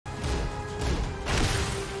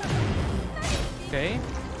Okay.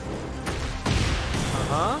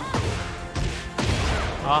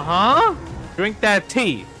 Drink that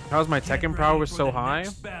tea. How's my Tekken power so high?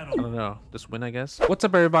 I don't know. Just win, I guess. What's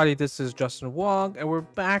up, everybody? This is JWong, and we're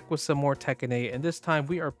back with some more Tekken 8. And this time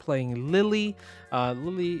we are playing Lili.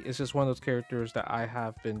 Lili is just one of those characters that I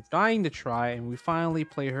have been dying to try, and we finally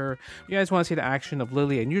play her. If you guys want to see the action of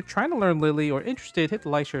Lili, and you're trying to learn Lili or interested, hit the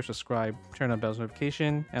like, share, subscribe, turn on bell's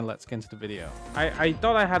notification, and let's get into the video. I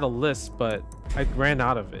thought I had a list, but I ran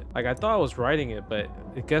out of it. Like, I thought I was writing it, but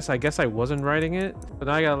I guess I wasn't writing it. But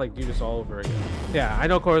now I gotta like do this all over again. Yeah, I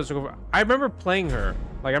know. I remember playing her.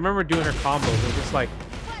 Like, I remember doing her combos. It's just like,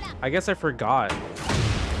 I guess I forgot.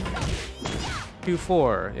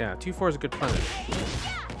 2-4. Yeah, 2-4 is a good punish.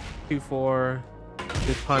 2-4.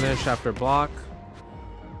 Good punish after block.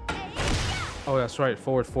 Oh, that's right.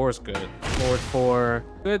 Forward 4 is good. Forward 4.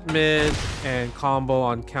 Good mid and combo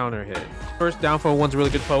on counter hit. First down for one's a really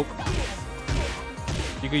good poke.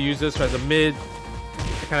 You could use this as a mid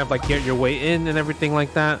to kind of like get your way in and everything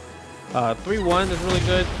like that. 3-1 is really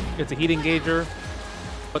good. It's a heat engager.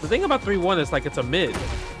 But the thing about 3-1 is like it's a mid.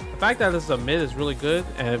 The fact that this is a mid is really good.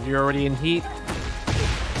 And if you're already in heat,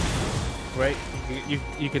 right,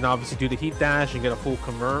 you can obviously do the heat dash and get a full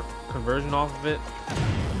conversion off of it.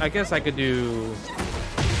 I guess I could do,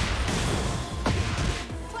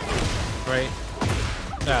 right?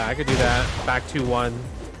 Yeah, I could do that. Back 2-1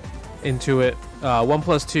 into it.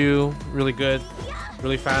 1+2, really good.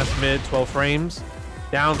 Really fast mid, 12 frames.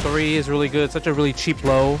 Down 3 is really good. Such a really cheap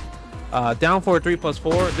low. Down 4,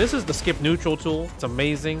 3+4. This is the skip neutral tool. It's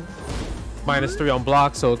amazing. -3 on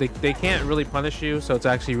block, so they can't really punish you. So it's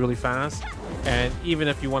actually really fast. And even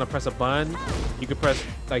if you want to press a button, you could press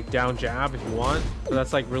like down jab if you want. So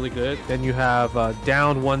that's like really good. Then you have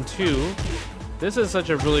down 1-2. This is such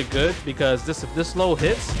a really good because if this low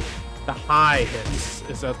hits, the high hits.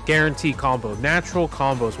 It's a guaranteed combo. Natural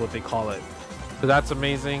combo is what they call it. So that's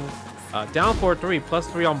amazing. Down 4-3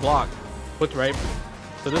 +3 on block. Put right.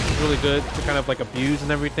 So this is really good to kind of like abuse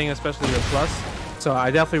and everything, especially your plus. So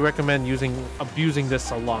I definitely recommend abusing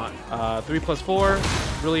this a lot. 3+4,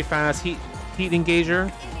 really fast heat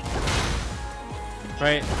engager.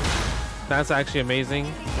 Right. That's actually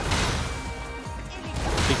amazing.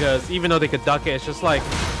 Because even though they could duck it, it's just like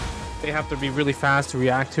they have to be really fast to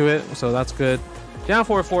react to it. So that's good. Down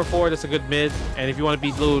 4-4-4, that's a good mid. And if you want to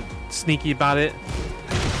be a little sneaky about it,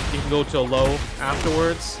 you can go to a low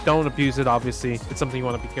afterwards. Don't abuse it, obviously. It's something you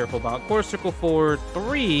want to be careful about. Quarter circle forward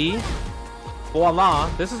 3. Voila.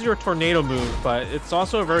 This is your tornado move, but it's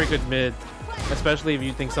also a very good mid, especially if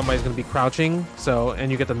you think somebody's going to be crouching. So,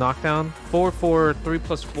 and you get the knockdown. 4-4,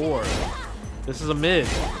 3+4. This is a mid,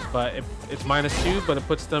 but it's -2, but it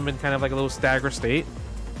puts them in kind of like a little stagger state,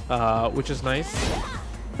 which is nice.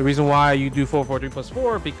 The reason why you do 4-4,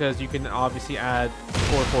 3+4 because you can obviously add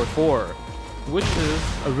 4-4-4. Which is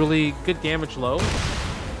a really good damage low.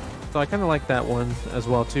 So I kind of like that one as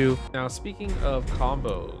well too. Now, speaking of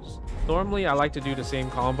combos, normally I like to do the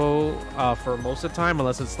same combo for most of the time,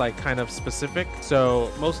 unless it's like kind of specific.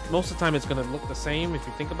 So most of the time it's going to look the same if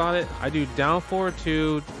you think about it. I do down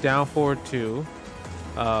 4-2, down 4-2,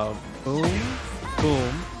 boom,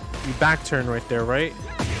 boom. You back turn right there, right?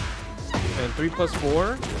 And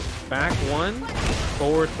 3+4, back 1,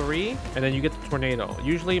 forward 3, and then you get the tornado.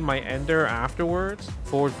 Usually my ender afterwards,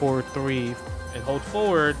 forward 3, and hold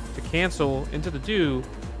forward to cancel into the do,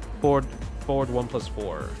 forward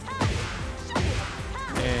 1+4.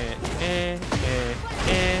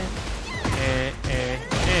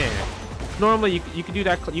 Normally you could do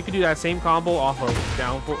that. You could do that same combo off of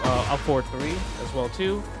down up forward 3 as well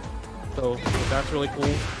too. So that's really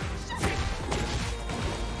cool.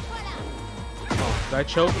 Did I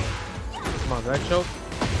choke? Come on, did I choke?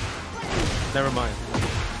 Never mind.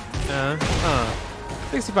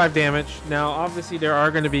 65 damage. Now, obviously, there are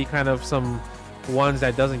going to be kind of some ones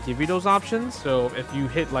that doesn't give you those options. So if you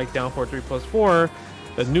hit like down 4, 3+4,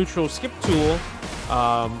 the neutral skip tool,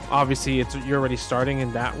 obviously you're already starting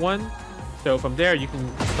in that one. So from there, you can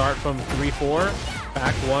start from 3-4,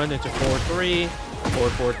 back 1 into 4-3,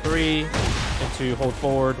 forward 4-3, into hold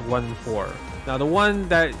forward 1-4. Now the one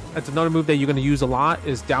that's another move that you're going to use a lot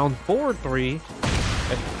is down forward 3,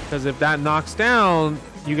 because if that knocks down,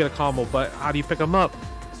 you get a combo. But how do you pick them up?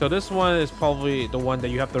 So this one is probably the one that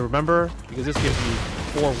you have to remember, because this gives you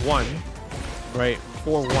 4-1, right?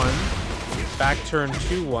 4-1, back turn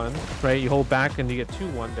 2-1, right? You hold back and you get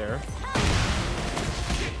 2-1 there,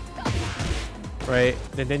 right?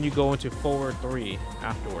 And then you go into forward 3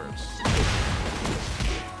 afterwards.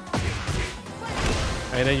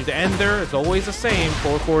 And then the ender is always the same.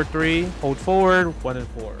 4-4-3, hold forward, 1 and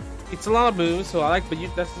 4. it's a lot of moves, so I like, but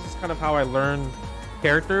that's just kind of how I learn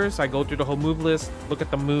characters. I go through the whole move list, look at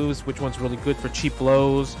the moves, which one's really good for cheap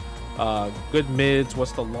blows, good mids,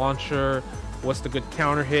 what's the launcher, what's the good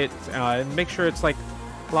counter hit, and make sure it's like,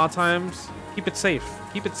 a lot of times, keep it safe,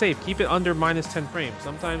 keep it under -10 frames.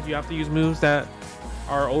 Sometimes you have to use moves that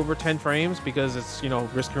are over 10 frames because it's, you know,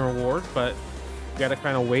 risk and reward, but you gotta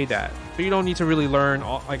kind of weigh that. So you don't need to really learn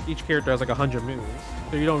all, like each character has like 100 moves,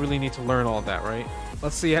 so you don't really need to learn all of that, right?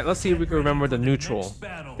 Let's see if we can remember the neutral.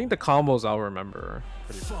 I think the combos I'll remember.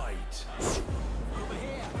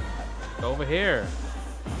 Over here.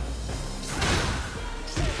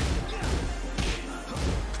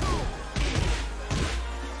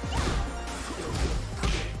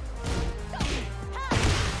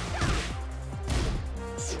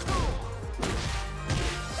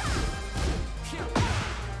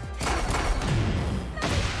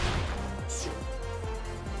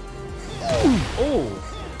 Oh.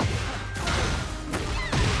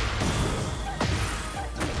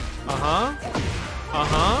 Uh-huh.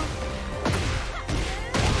 Uh-huh.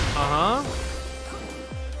 Uh-huh.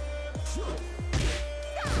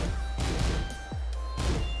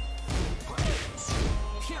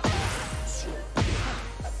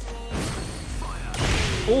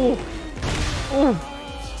 Oh. Oh.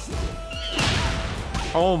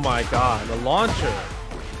 Oh my god, the launcher.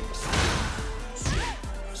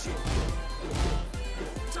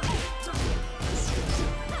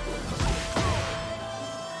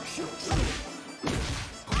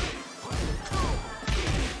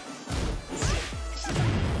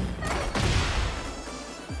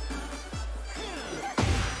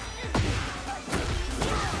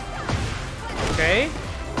 Okay,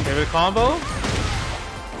 give it a combo.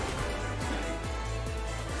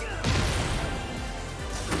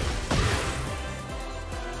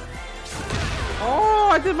 Oh,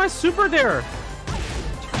 I did my super there.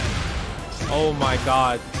 Oh my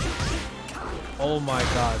god. Oh my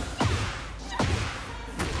god.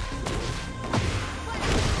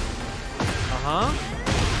 Uh-huh.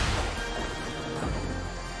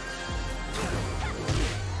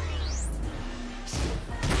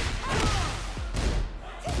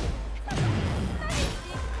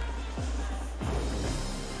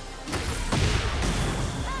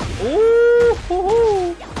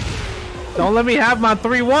 Ooh, don't let me have my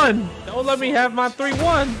 3-1. Don't let me have my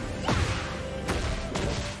 3-1.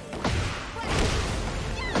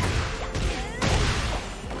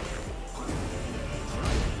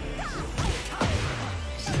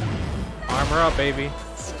 Armor up, baby.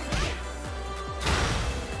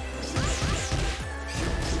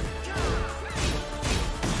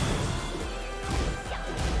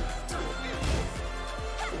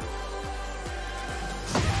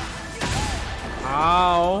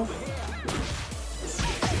 Ow.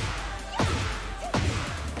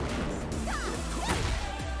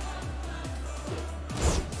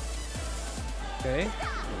 Okay.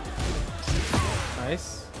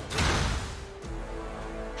 Nice.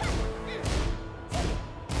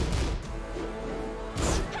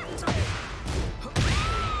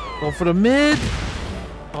 Go for the mid.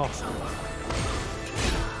 Oh.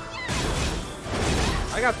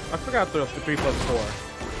 I forgot the 3+4.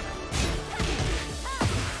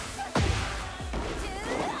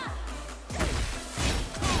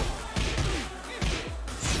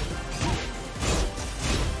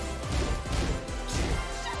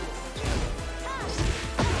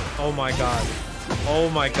 Oh my god. Oh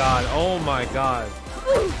my god. Oh my god.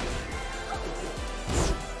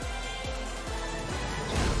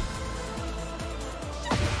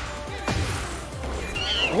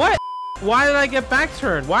 What? Why did I get back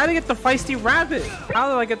turned? Why did I get the feisty rabbit? How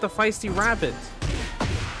did I get the feisty rabbit?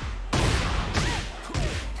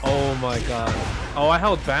 Oh my god. Oh, I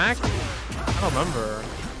held back? I don't remember.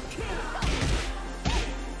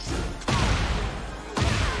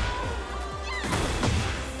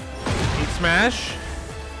 Smash.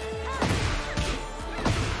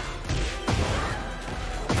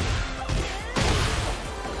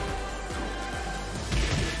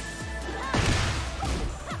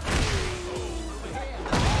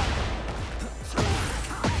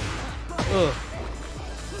 Ugh.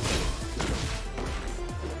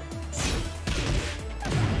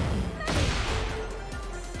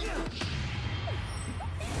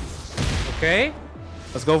 Okay,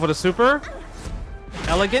 let's go for the super.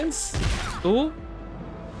 Elegance. Ooh.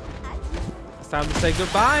 It's time to say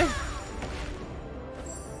goodbye.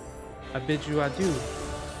 I bid you adieu.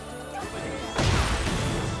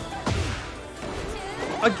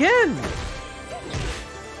 Again!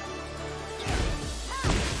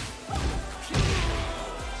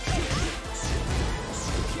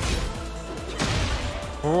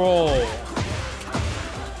 Bro.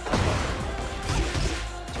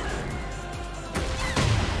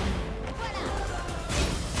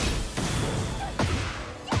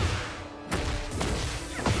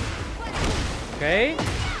 Okay.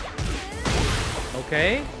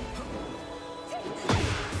 Okay.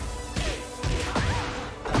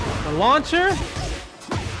 The launcher?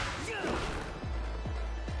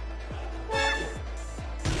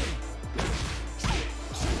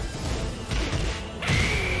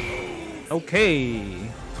 Okay.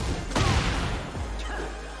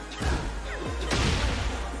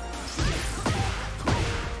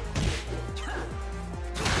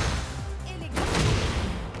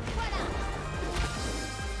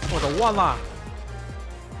 Oh, the voila.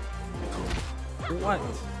 What?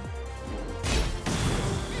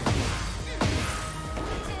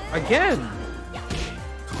 Again?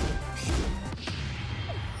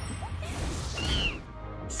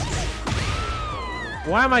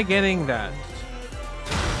 Why am I getting that?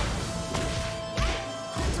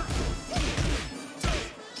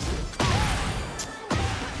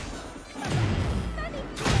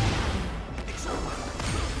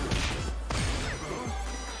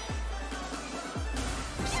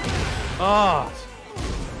 Oh.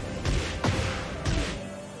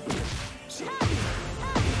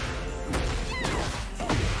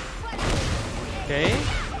 Okay.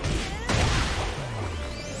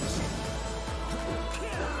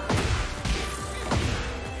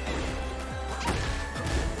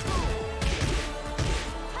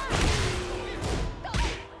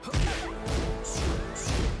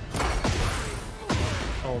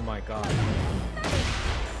 Oh my god.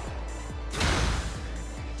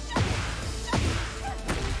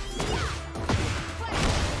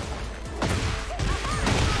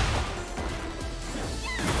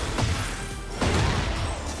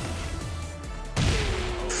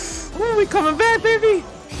 Ooh, we coming back, baby!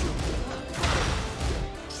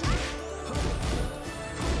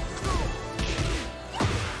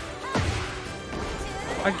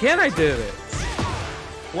 Again, I did it.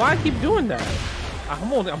 Why I keep doing that? I'm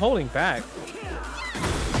holding back.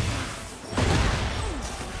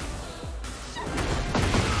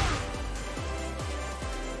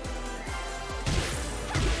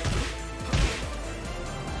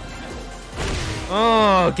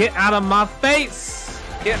 Oh, get out of my face!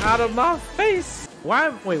 Get out of my face!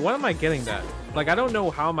 Why? Wait, what am I getting that? Like, I don't know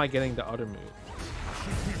how am I getting the other move.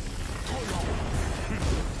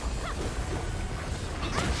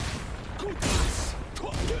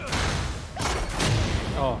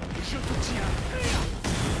 Oh.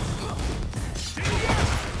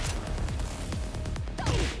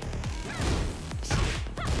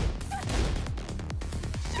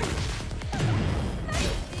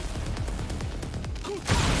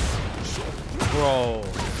 Bro,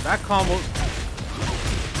 that combo.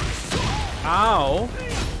 Ow.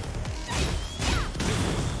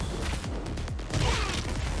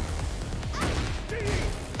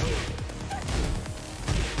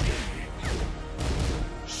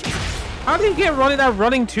 How did he get running that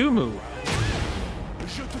running 2 move?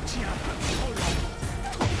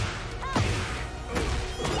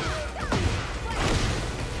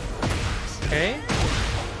 Okay.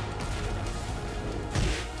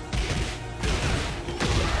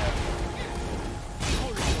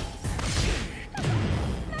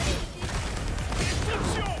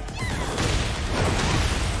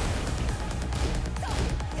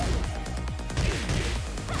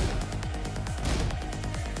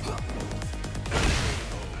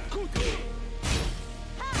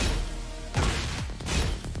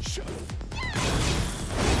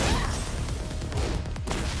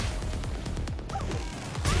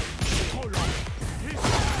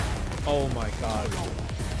 Oh my god.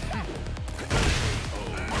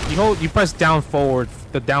 You press down forward,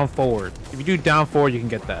 the down forward. If you do down forward, you can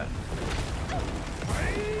get that.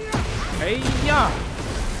 Hey ya!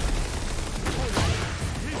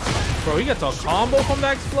 Bro, he gets a combo from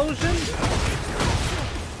that explosion?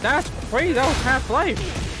 That's crazy, that was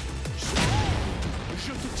Half-Life.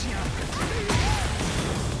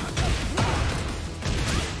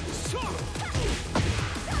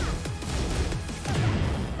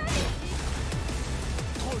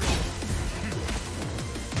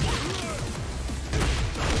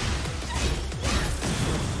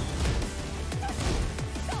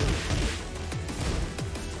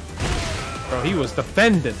 Bro, he was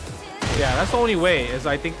defending. Yeah, that's the only way, is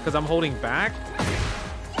I think because I'm holding back.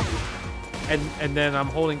 And then I'm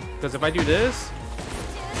holding, because if I do this,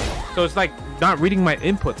 So it's like not reading my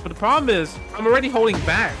inputs. But the problem is I'm already holding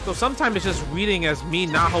back. So sometimes it's just reading as me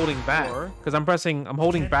not holding back. Because I'm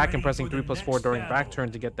holding back and pressing 3+4 during back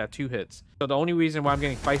turn to get that 2 hits. So the only reason why I'm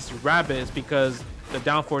getting Feisty Rabbit is because the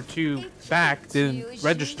down forward 2 back didn't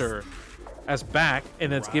register as back,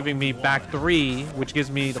 and it's giving me back 3, which gives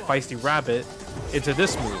me the Feisty Rabbit into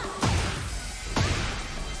this move.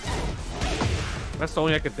 That's the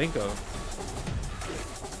only I could think of.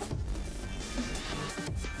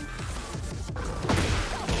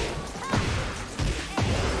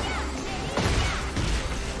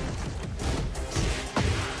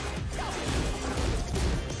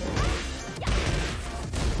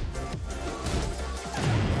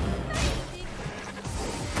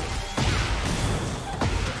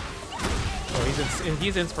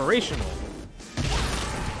 He's inspirational.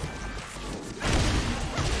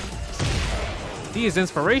 He is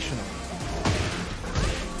inspirational.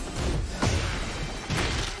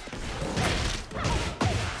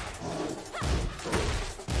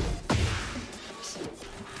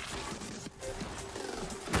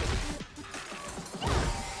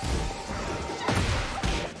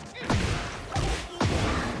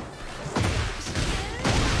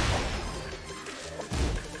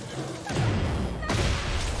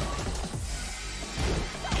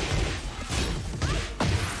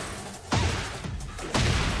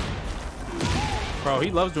 Bro,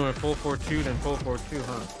 he loves doing full 4-2 then full 4-2,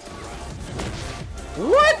 huh?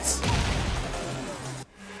 What?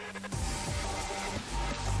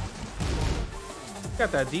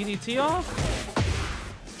 Got that DDT off?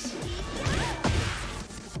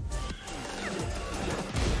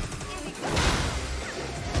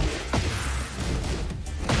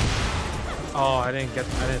 Oh, I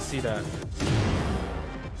didn't see that.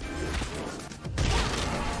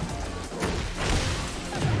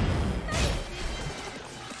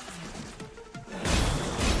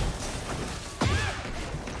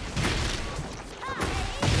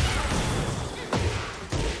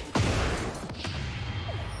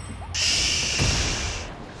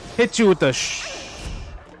 Hit you with the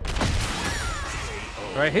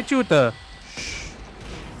Right, hit you with the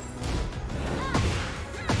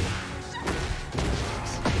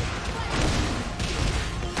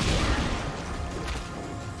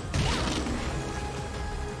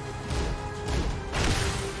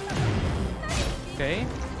Okay.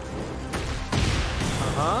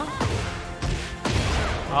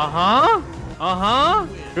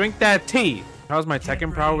 Drink that tea. How's my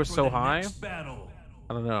Tekken power so high?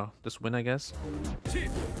 I don't know. Just win, I guess.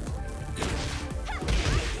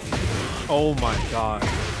 Oh my god.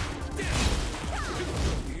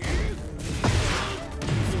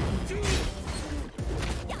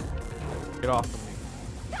 Get off of me.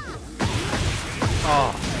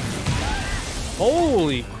 Oh.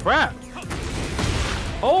 Holy crap.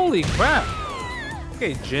 Holy crap.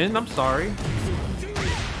 Okay, Jin, I'm sorry.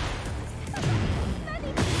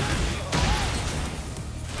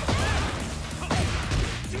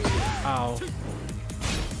 Ow.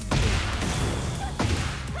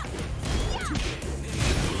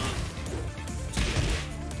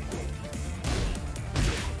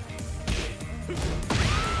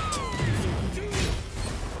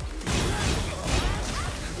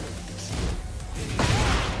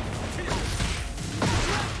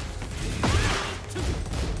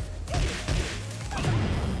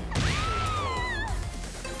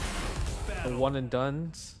 The one and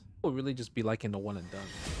dones will really just be liking the one and done.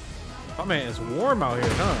 Oh man, it's warm out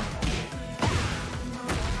here, huh?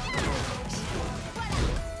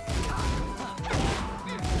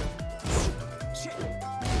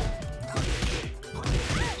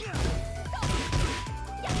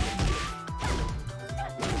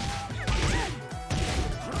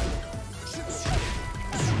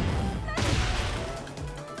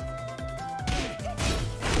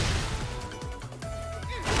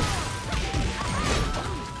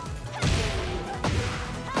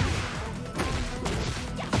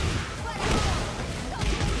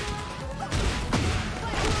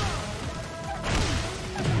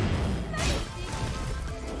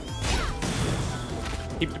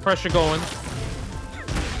 Keep the pressure going.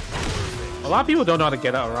 A lot of people don't know how to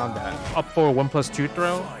get out around that. Up for 1+2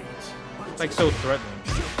 throw. It's like so threatening.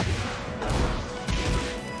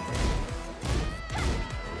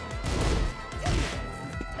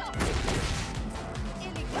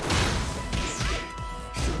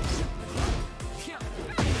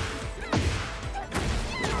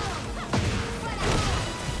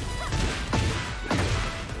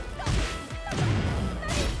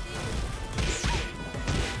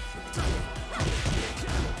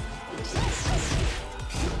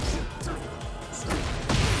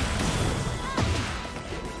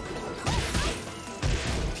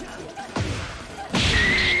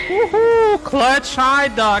 Clutch high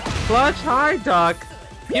duck. Clutch high duck.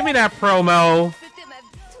 Give me that promo.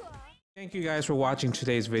 Thank you guys for watching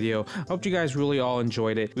today's video. I hope you guys really all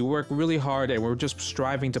enjoyed it. We work really hard and we're just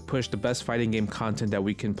striving to push the best fighting game content that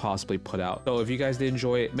we can possibly put out. So if you guys did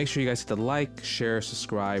enjoy it, make sure you guys hit the like, share,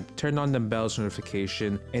 subscribe, turn on the bells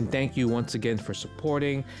notification, and thank you once again for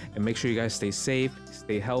supporting, and make sure you guys stay safe,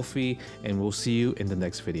 stay healthy, and we'll see you in the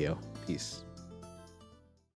next video. Peace.